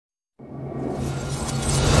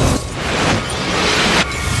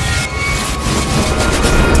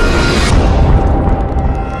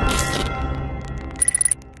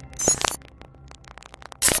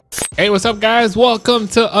Hey, what's up, guys? Welcome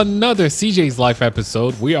to another CJ's Life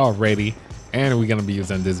episode. We are ready, and we're gonna be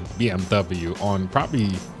using this BMW on probably,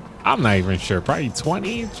 I'm not even sure, probably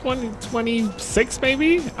 26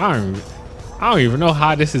 maybe. I don't even know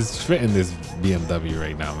how this is fitting this BMW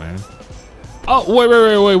right now, man.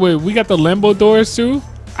 Oh, wait. We got the Lambo doors too.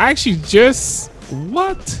 I actually just,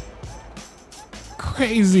 what?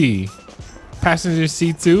 Crazy. Passenger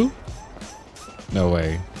seat too? No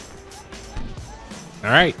way. All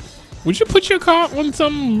right. Would you put your car on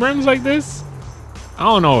some rims like this? I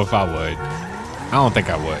don't know if I would. I don't think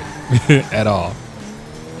I would at all.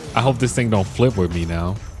 I hope this thing don't flip with me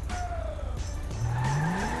now.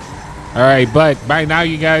 All right, but by now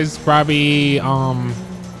you guys probably by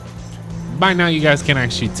now you guys can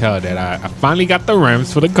actually tell that I finally got the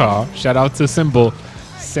rims for the car. Shout out to Symbolo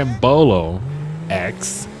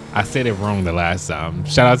X. I said it wrong the last time.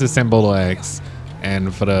 Shout out to Symbolo X.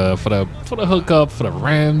 And for the hookup, for the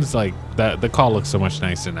rims, like the car looks so much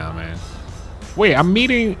nicer now, man. Wait, I'm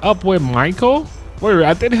meeting up with Michael. Wait,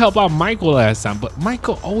 I did help out Michael last time, but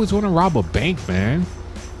Michael always want to rob a bank, man.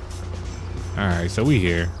 All right, so we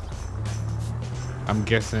here. I'm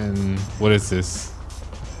guessing, what is this?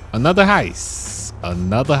 Another heist.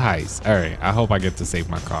 Another heist. All right, I hope I get to save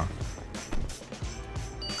my car.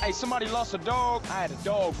 Hey, somebody lost a dog. I had a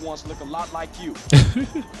dog once look a lot like you.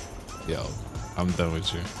 Yo. I'm done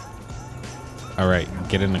with you. All right,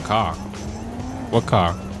 get in the car. What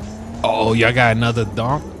car? Oh, y'all got another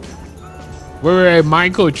donk? Wait,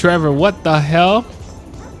 Michael, Trevor, what the hell?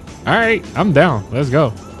 All right, I'm down. Let's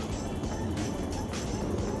go.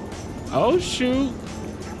 Oh, shoot.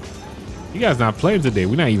 You guys not playing today.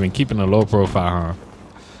 We're not even keeping a low profile,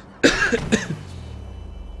 huh?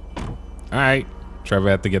 All right,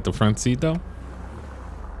 Trevor had to get the front seat, though.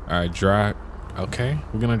 All right, drive. Okay,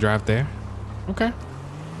 we're going to drive there. Okay.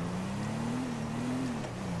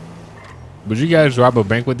 Would you guys rob a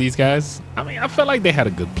bank with these guys? I mean, I felt like they had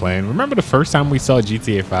a good plan. Remember the first time we saw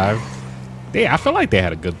GTA 5? I felt like they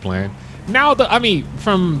had a good plan. Now,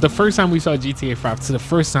 from the first time we saw GTA 5 to the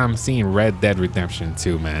first time seeing Red Dead Redemption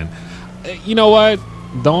 2, man. You know what?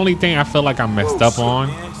 The only thing I feel like I messed up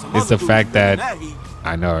on is the fact that,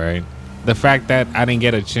 I know, right? The fact that I didn't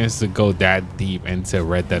get a chance to go that deep into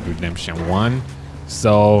Red Dead Redemption 1.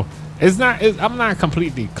 So I'm not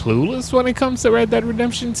completely clueless when it comes to Red Dead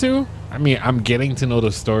Redemption 2. I mean, I'm getting to know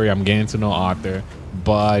the story. I'm getting to know Arthur.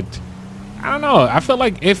 But I don't know. I feel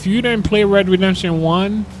like if you didn't play Red Dead Redemption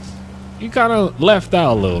 1, you kind of left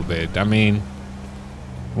out a little bit. I mean,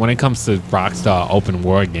 when it comes to Rockstar open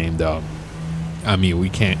world game, though, I mean, we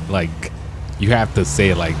can't, like, you have to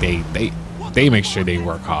say, like, they make sure they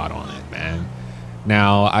work hard on it, man.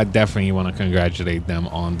 Now, I definitely want to congratulate them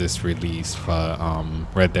on this release for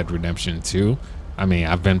Red Dead Redemption 2. I mean,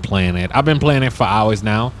 I've been playing it. I've been playing it for hours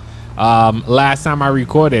now. Last time I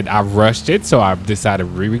recorded, I rushed it, so I decided to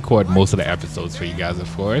re-record most of the episodes for you guys, of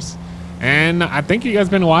course. And I think you guys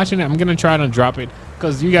been watching it. I'm going to try to drop it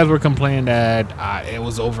because you guys were complaining that it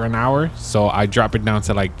was over an hour. So I drop it down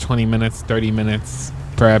to like 20 minutes, 30 minutes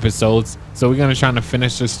per episodes. So we're going to try to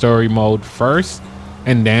finish the story mode first.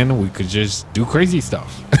 And then we could just do crazy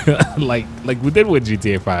stuff like we did with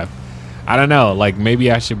GTA 5. I don't know, like maybe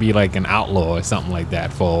I should be like an outlaw or something like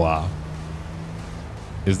that for a while.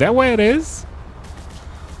 Is that where it is?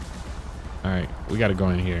 All right, we got to go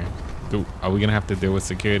in here. Are we gonna have to deal with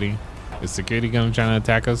security? Is security gonna try to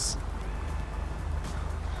attack us?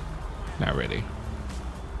 Not really.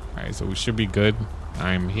 All right, so we should be good.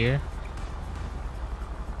 I'm here.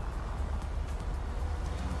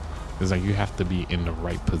 It's like you have to be in the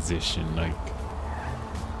right position. Like,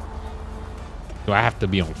 do I have to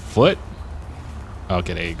be on foot?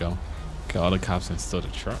 Okay, there you go. Okay, all the cops and still the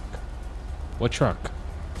truck. What truck?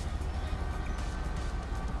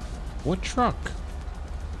 What truck?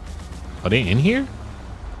 Are they in here?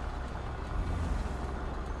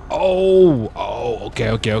 Oh, okay.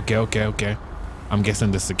 I'm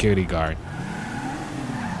guessing the security guard.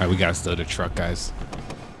 All right, we gotta steal the truck, guys.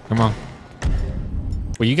 Come on.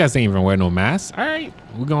 Well, you guys ain't even wear no mask. All right,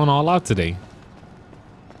 we're going all out today.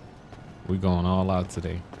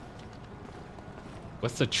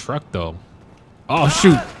 What's the truck though? Oh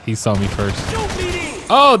shoot, he saw me first.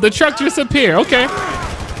 Oh, the truck just appeared. Okay.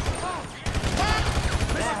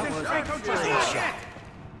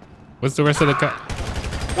 What's the rest of the car?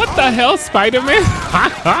 What the hell, Spider-Man?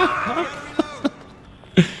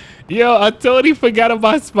 Yo, I totally forgot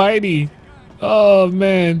about Spidey. Oh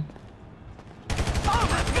man.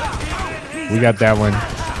 We got that one.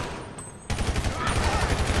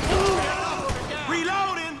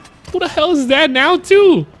 Who the hell is that now,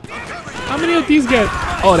 too? How many of these guys?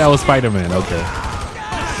 Oh, that was Spider-Man. Okay.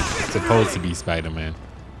 Supposed to be Spider-Man.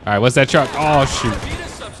 All right, what's that truck? Oh shoot!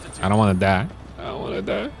 I don't want to die. I don't want to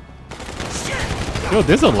die. Yo,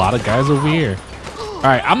 there's a lot of guys over here. All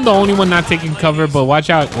right, I'm the only one not taking cover, but watch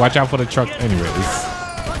out for the truck. Anyway, it's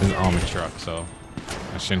an armored truck, so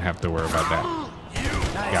I shouldn't have to worry about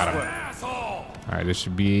that. Got him. All right, there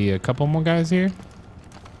should be a couple more guys here.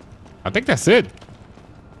 I think that's it.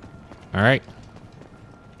 All right.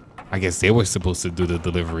 I guess they were supposed to do the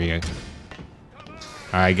delivery.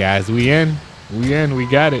 All right, guys, we in. We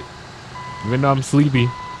got it. Even though I'm sleepy.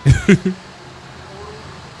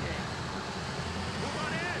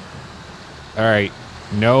 All right.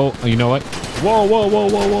 No, you know what?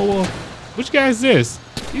 Whoa. Which guy is this?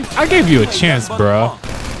 I gave you a chance, bro.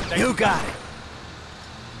 You got it.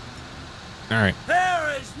 All right.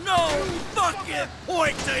 There is no fucking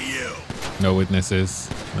point to you. No witnesses.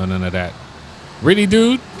 No, none of that. Really,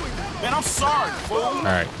 dude? Man, I'm sorry, fool. All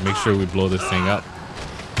right. Make sure we blow this thing up.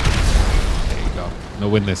 There you go. No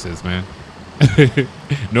witnesses, man.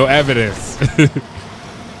 No evidence.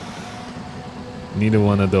 Neither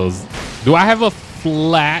one of those. Do I have a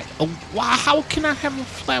flat? Oh, wow, how can I have a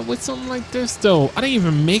flat with something like this, though? I didn't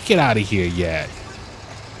even make it out of here yet.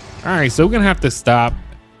 All right, so we're going to have to stop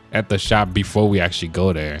at the shop before we actually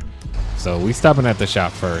go there. So we stopping at the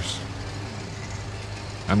shop first.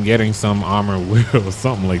 I'm getting some armor wheels,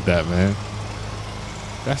 something like that, man.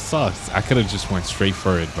 That sucks. I could have just went straight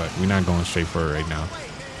for it, but we're not going straight for it right now.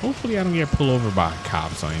 Hopefully I don't get pulled over by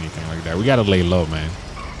cops or anything like that. We got to lay low, man.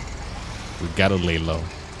 We got to lay low.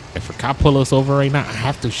 If a cop pull us over right now, I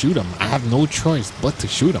have to shoot him. I have no choice but to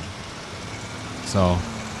shoot him. So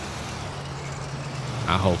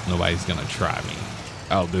I hope nobody's going to try me.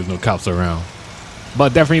 Oh, there's no cops around.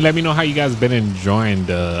 But definitely let me know how you guys been enjoying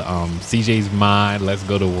the CJ's mod, Let's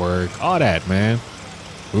Go to Work, all that, man.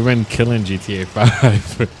 We've been killing GTA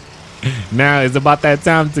 5. Now it's about that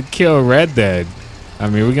time to kill Red Dead. I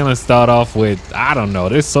mean, we're going to start off with, I don't know.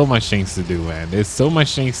 There's so much things to do, man. There's so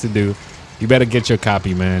much things to do. You better get your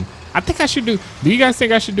copy, man. I think I should do you guys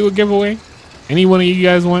think I should do a giveaway? Any one of you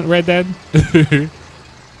guys want Red Dead?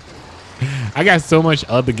 I got so much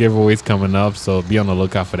other giveaways coming up, so be on the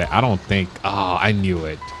lookout for that. I don't think, oh, I knew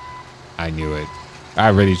it. I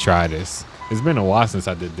already tried this. It's been a while since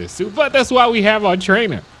I did this too, but that's why we have our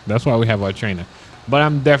trainer. But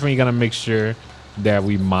I'm definitely gonna make sure that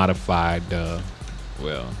we modified the,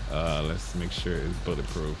 let's make sure it's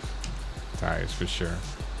bulletproof tires for sure.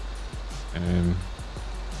 And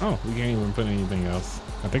oh, we can't even put anything else.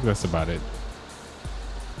 I think that's about it.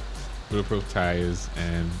 Bulletproof tires,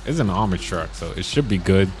 and it's an armored truck, so it should be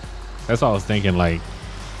good. That's what I was thinking, like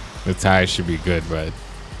the tires should be good, but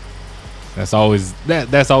that's always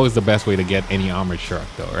the best way to get any armored truck,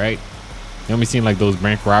 though, right? You know me seeing like those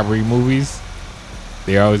bank robbery movies,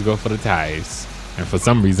 they always go for the tires, and for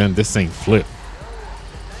some reason this thing flipped.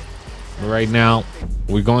 But right now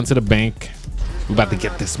we're going to the bank. We're about to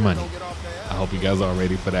get this money. I hope you guys are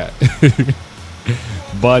ready for that.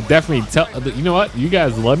 But definitely you know what, you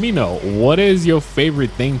guys let me know, what is your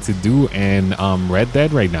favorite thing to do in Red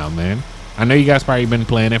Dead right now, man? I know you guys probably been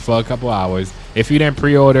playing it for a couple hours. If you didn't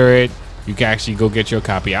pre-order it, you can actually go get your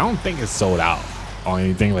copy. I don't think it's sold out or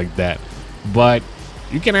anything like that, but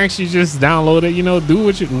you can actually just download it, you know, do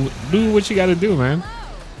what you got to do, man.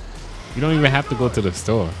 You don't even have to go to the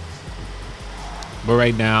store. But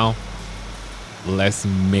right now, let's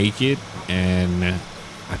make it, and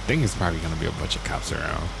I think it's probably gonna be a bunch of cops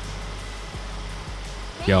around.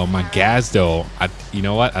 Yo, my gas though, you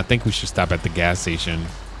know what? I think we should stop at the gas station.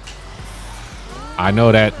 I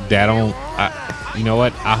know that you know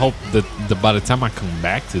what? I hope that by the time I come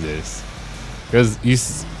back to this,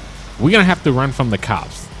 because we're gonna have to run from the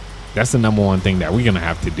cops. That's the #1 thing that we're gonna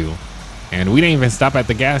have to do. And we didn't even stop at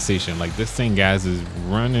the gas station. Like, this thing, guys, is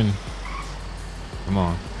running. Come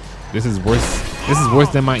on, this is worse. This is worse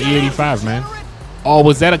than my E85, man. Oh,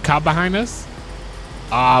 was that a cop behind us?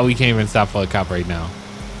 Ah, we can't even stop for a cop right now.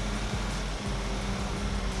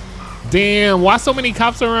 Damn, why so many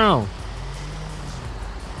cops around?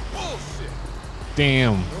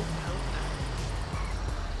 Damn.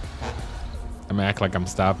 I'm gonna act like I'm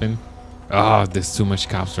stopping. Oh, there's too much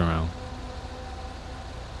cops around.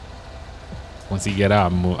 Once you get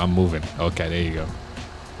out, I'm moving. Okay, there you go.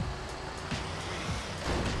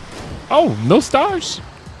 Oh, no stars.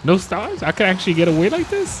 No stars? I could actually get away like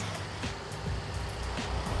this?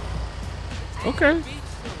 Okay,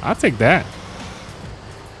 I'll take that.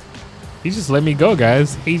 He just let me go,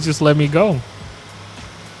 guys. He just let me go.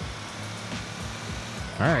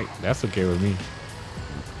 All right, that's okay with me.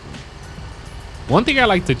 One thing I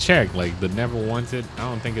like to check, like the never wanted, I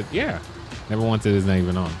don't think it, yeah. Never wanted is not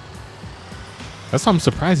even on. That's why I'm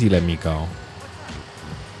surprised he let me go.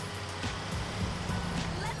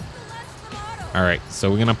 All right,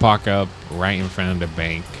 so we're gonna park up right in front of the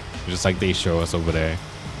bank, just like they show us over there.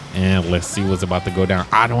 And let's see what's about to go down.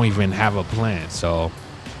 I don't even have a plan, so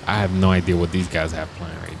I have no idea what these guys have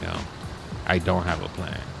planned right now. I don't have a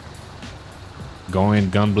plan. Go in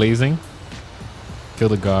gun blazing, kill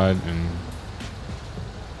the guard, and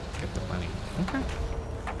get the money. Okay.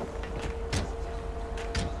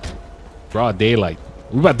 Broad daylight.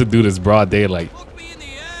 We're about to do this broad daylight.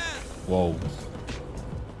 Whoa.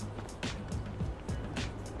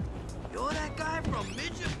 You're that guy from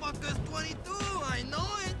Midget Fuckers 22. I know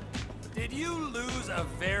it. Did you lose a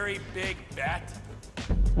very big bet?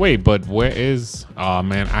 Wait, but where is... Oh,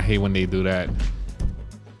 man, I hate when they do that.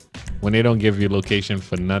 When they don't give you location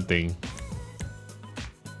for nothing.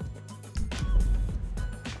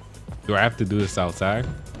 Do I have to do this outside?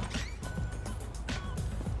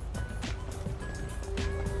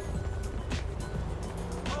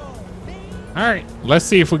 All right, let's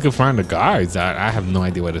see if we can find the guards. I have no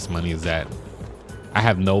idea where this money is at. I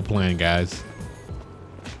have no plan, guys.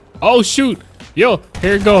 Oh, shoot. Yo,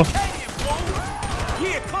 here it go.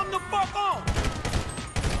 Here, come the fuck on.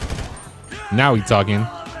 Now he's talking.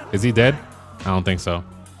 Is he dead? I don't think so.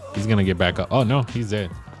 He's gonna get back up. Oh no, he's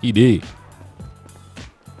dead. He did.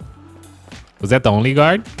 Was that the only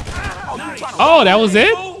guard? Oh, that was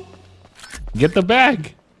it? Get the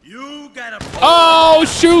bag. Oh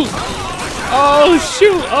shoot. Oh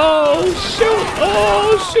shoot. Oh shoot.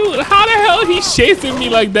 Oh shoot. How the hell he's chasing me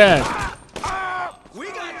like that?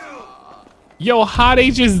 Yo, how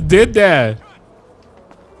they just did that?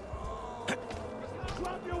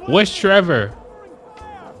 Where's Trevor?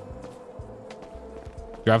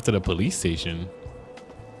 Drive to the police station.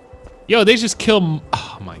 Yo, they just killed.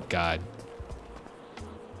 Oh my god.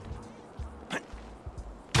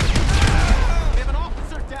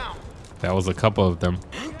 That was a couple of them.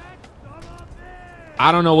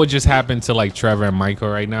 I don't know what just happened to like Trevor and Michael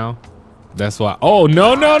right now. That's why. Oh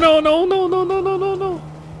no no no no no no no no no no.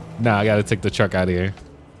 Nah, I gotta take the truck out of here.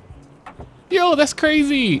 Yo, that's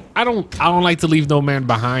crazy. I don't like to leave no man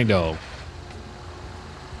behind though.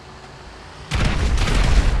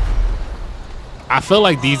 I feel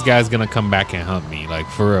like these guys gonna come back and hunt me, like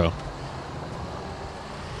for real.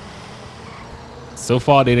 So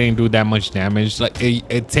far, they didn't do that much damage. Like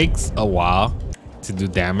it takes a while to do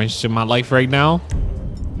damage to my life right now.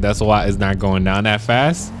 That's why it's not going down that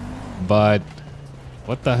fast. But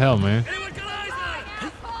what the hell, man?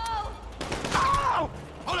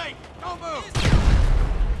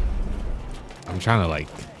 I'm trying to like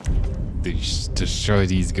destroy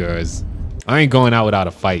these guys. I ain't going out without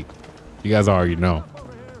a fight. You guys already know.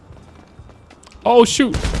 Oh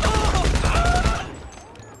shoot!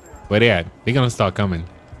 Where they at? They gonna start coming.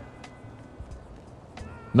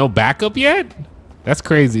 No backup yet? That's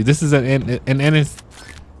crazy. This is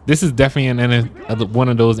this is definitely one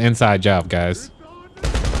of those inside job, guys.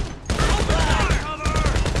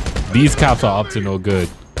 These cops are up to no good.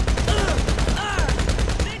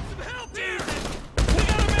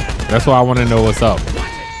 That's why I want to know what's up.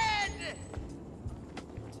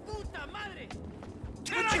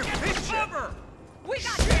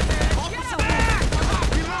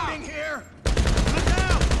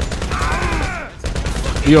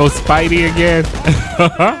 Yo, Spidey again.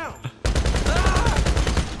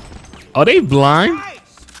 Are they blind? I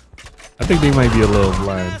think they might be a little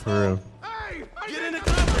blind, for real.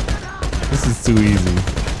 This is too easy.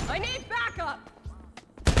 I need backup.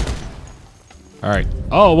 All right.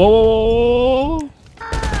 Oh, whoa, whoa, whoa, whoa.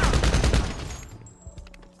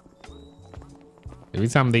 Every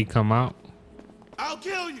time they come out, I'll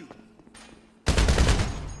kill you.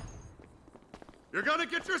 You're gonna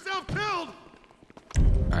get yourself killed.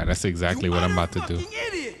 all right, that's exactly what I'm about to do.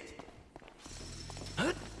 Idiot.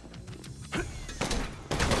 Here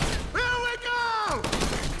we go.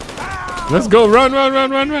 Let's go. Run, run, run,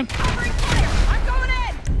 run, run. I'm going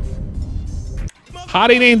in. How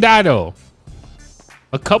they didn't die, though?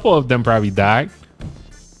 A couple of them probably died.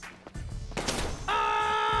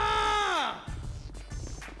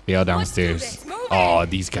 They are downstairs. Oh,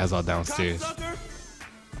 these guys are downstairs.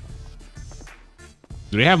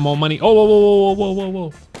 Do they have more money? Oh, whoa, whoa, whoa, whoa, whoa,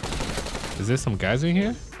 whoa. Is there some guys in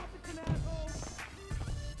here?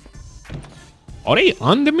 Are they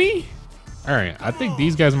under me? All right, I think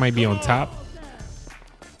these guys might be on top.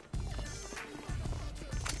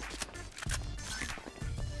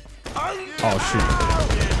 Oh, shoot.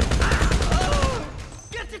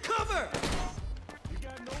 Get to cover.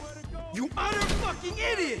 You utter fucking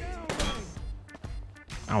idiot.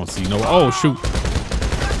 I don't see no. Oh, shoot.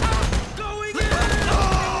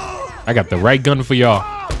 I got the right gun for y'all.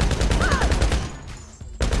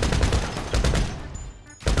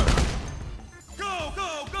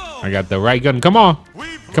 I got the right gun. Come on.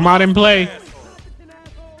 Come out and play.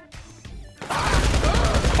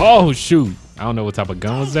 Oh, shoot. I don't know what type of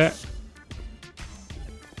gun was that.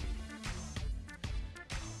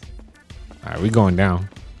 All right, we going down.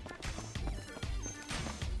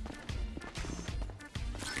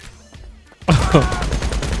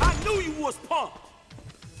 I knew you was pumped.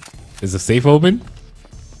 Is the safe open?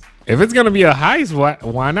 If it's gonna be a heist,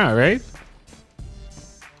 why not, right?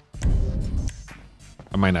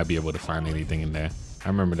 I might not be able to find anything in there. I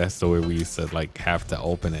remember that's the way we used to like have to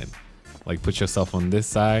open it. Like put yourself on this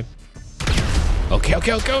side. Okay.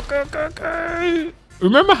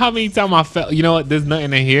 Remember how many times I fell? You know what? There's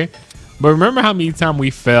nothing in here. But remember how many times we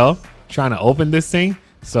fell trying to open this thing?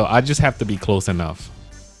 So I just have to be close enough.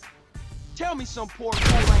 Tell me some poor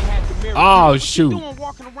fool ain't had the mirror. Oh, shoot.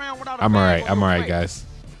 I'm alright, guys.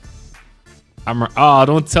 Oh,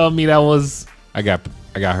 don't tell me that was. I got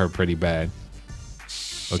hurt pretty bad.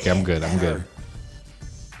 Okay, I'm good. That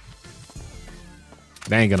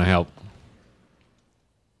ain't gonna help.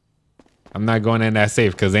 I'm not going in that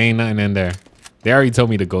safe because there ain't nothing in there. They already told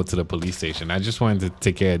me to go to the police station. I just wanted to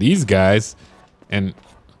take care of these guys. And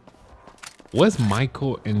what's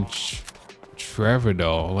Michael and Trevor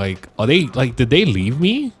though? Like, are they like? Did they leave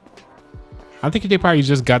me? I think they probably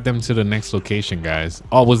just got them to the next location, guys.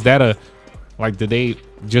 Oh, was that a like? Did they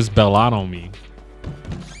just bail out on me?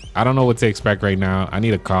 I don't know what to expect right now. I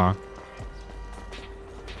need a car.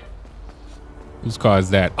 Whose car is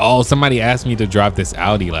that? Oh, somebody asked me to drive this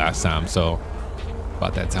Audi last time, so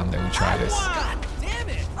about that time that we try this. God damn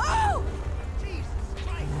it. Oh!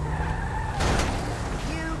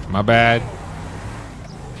 My bad.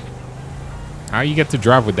 How you get to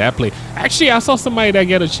drive with that plate? Actually, I saw somebody that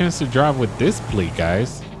get a chance to drive with this plate,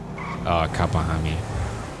 guys. Oh, a cop behind me.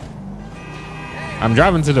 I'm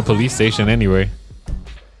driving to the police station anyway.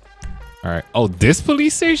 All right. Oh, this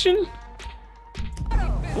police station?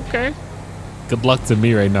 Okay. Good luck to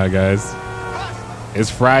me right now, guys. It's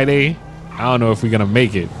Friday. I don't know if we're gonna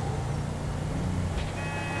make it.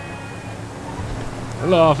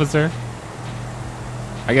 Hello, officer.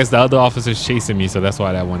 I guess the other officer's chasing me, so that's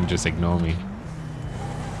why that one just ignored me.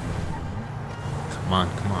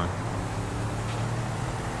 Come on.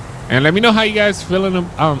 And let me know how you guys feeling.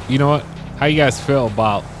 You know what? How you guys feel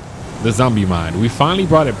about the zombie mod? We finally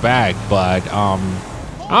brought it back, but I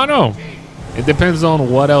don't know. It depends on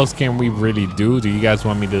what else can we really do. Do you guys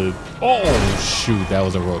want me to? Oh shoot, that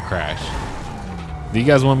was a road crash. Do you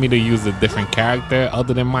guys want me to use a different character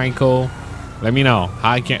other than Michael? Let me know.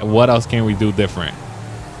 What else can we do different?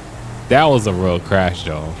 That was a road crash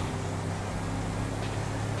though.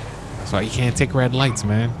 That's why you can't take red lights,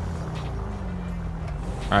 man.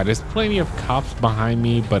 All right, there's plenty of cops behind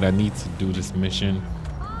me, but I need to do this mission.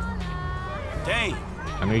 Dang.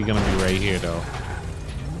 I know you're gonna be right here though.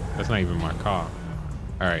 That's not even my car.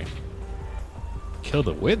 All right. Kill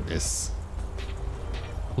the witness.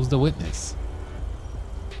 Who's the witness?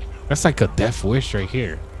 That's like a death wish right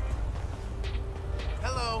here.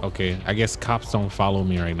 Hello. Okay, I guess cops don't follow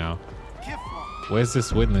me right now. Where's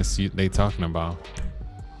this witness they talking about?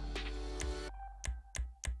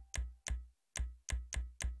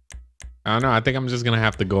 I don't know. I think I'm just gonna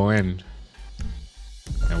have to go in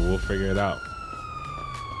and we'll figure it out.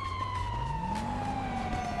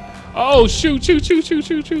 Oh, shoot. Hey,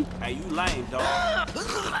 you lame, dog.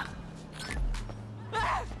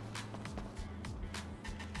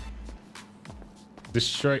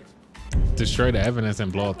 Destroy the evidence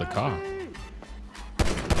and blow up the car.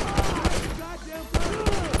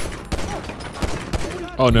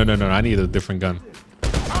 Oh, no. I need a different gun.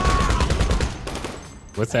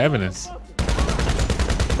 What's the evidence?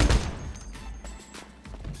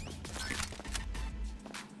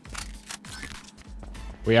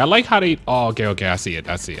 Wait, I like how they... Oh, okay. I see it.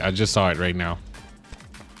 I just saw it right now.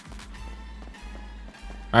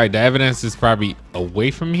 All right, the evidence is probably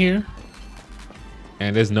away from here.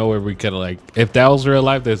 And there's no way we could, like... If that was real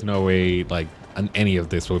life, there's no way, like, any of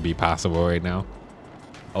this would be possible right now.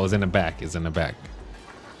 Oh, it's in the back.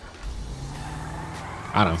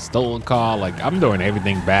 I done stole a car. Like, I'm doing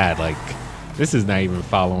everything bad. Like, this is not even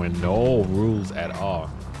following no rules at all.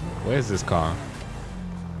 Where's this car?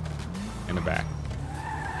 In the back.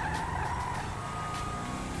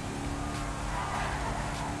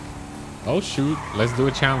 Oh shoot, let's do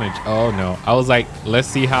a challenge. Oh no, I was like, let's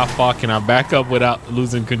see how far can I back up without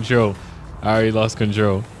losing control. I already lost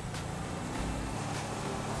control.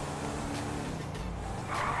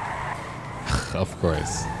 Of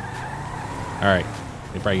course. All right,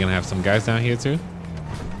 they're probably gonna have some guys down here too.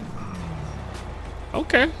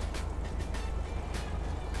 Okay.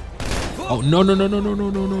 Oh, no, no, no, no, no, no,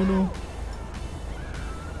 no, no, no.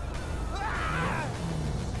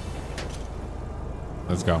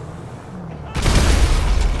 Let's go.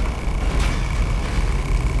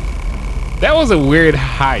 That was a weird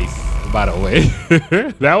heist, by the way.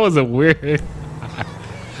 That was a weird.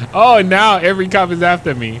 Oh, now every cop is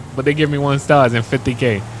after me, but they give me 1 star and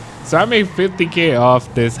 50K. So I made 50K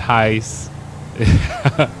off this heist.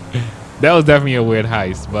 That was definitely a weird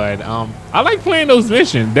heist, but I like playing those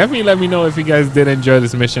missions. Definitely let me know if you guys did enjoy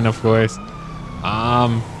this mission, of course.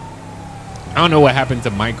 I don't know what happened to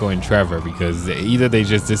Michael and Trevor, because either they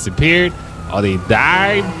just disappeared or they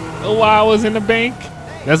died while I was in the bank.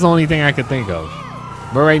 That's the only thing I could think of.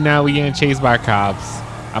 But right now we getting chased by cops.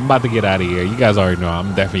 I'm about to get out of here. You guys already know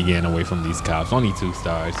I'm definitely getting away from these cops. Only 2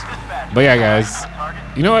 stars. But yeah, guys,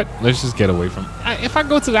 you know what? Let's just get away from. If I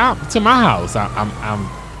go to my house,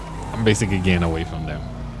 I'm basically getting away from them,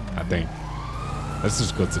 I think. Let's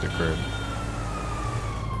just go to the crib.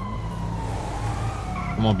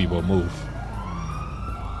 Come on, people, move.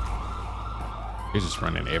 You're just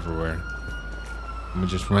running everywhere. I'm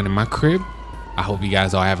just running my crib. I hope you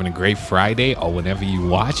guys are having a great Friday or whenever you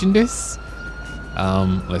watching this.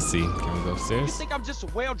 Let's see. Can we go upstairs? You think I'm just a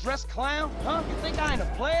well-dressed clown? Huh? You think I ain't a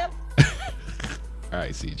player? All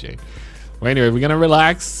right, CJ. Well, anyway, we're gonna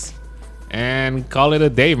relax and call it a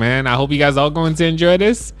day, man. I hope you guys are all going to enjoy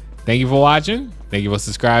this. Thank you for watching. Thank you for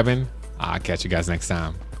subscribing. I'll catch you guys next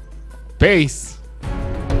time. Peace.